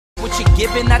you're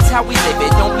given, that's how we live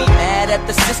it. Don't be mad at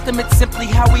the system, it's simply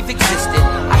how we've existed.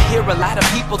 I hear a lot of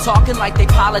people talking like they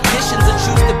politicians and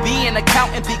choose to be an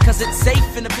accountant because it's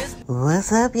safe in the business.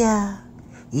 What's up, y'all?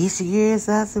 Each year is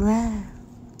us around.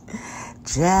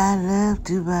 Try love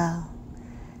Duval.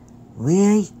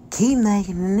 We keep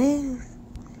making the news.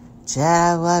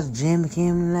 Try watch Jimmy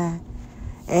Kimmel Live.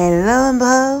 And lo and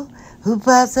behold, who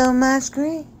pops on my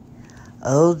screen?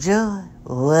 Oh, joy.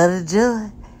 What a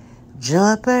joy.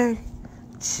 Joy Purdy.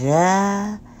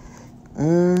 Child.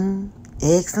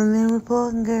 Excellent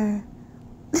reporting, girl.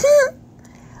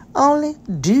 Only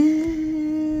Duval.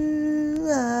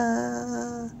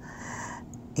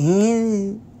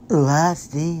 And watch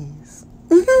this.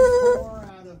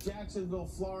 Out of Jacksonville,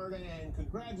 Florida, and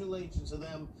congratulations to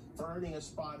them for earning a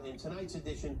spot in tonight's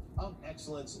edition of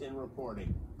Excellence in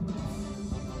Reporting.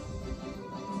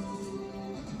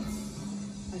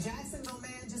 A Jacksonville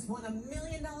man just won $1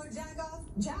 million jackpot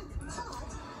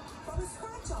from a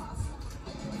scratch-off.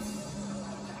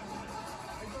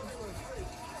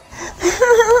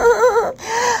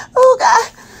 Oh,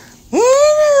 God.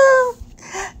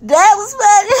 That was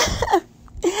funny.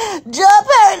 Jump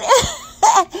Purdy.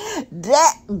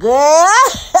 That girl.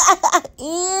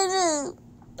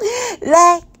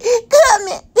 Like,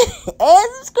 comment, and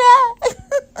subscribe.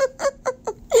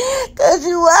 Cause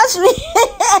you watch me.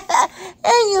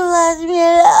 And you watch me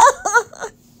at all.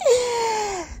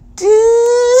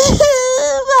 Duval.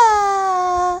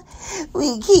 We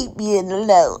keep you in the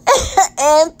know.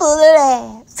 And full of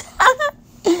laughs.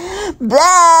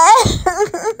 Bye.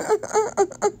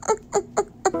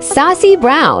 Saucey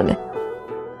Brown.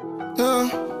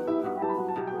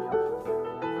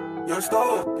 Your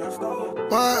stove.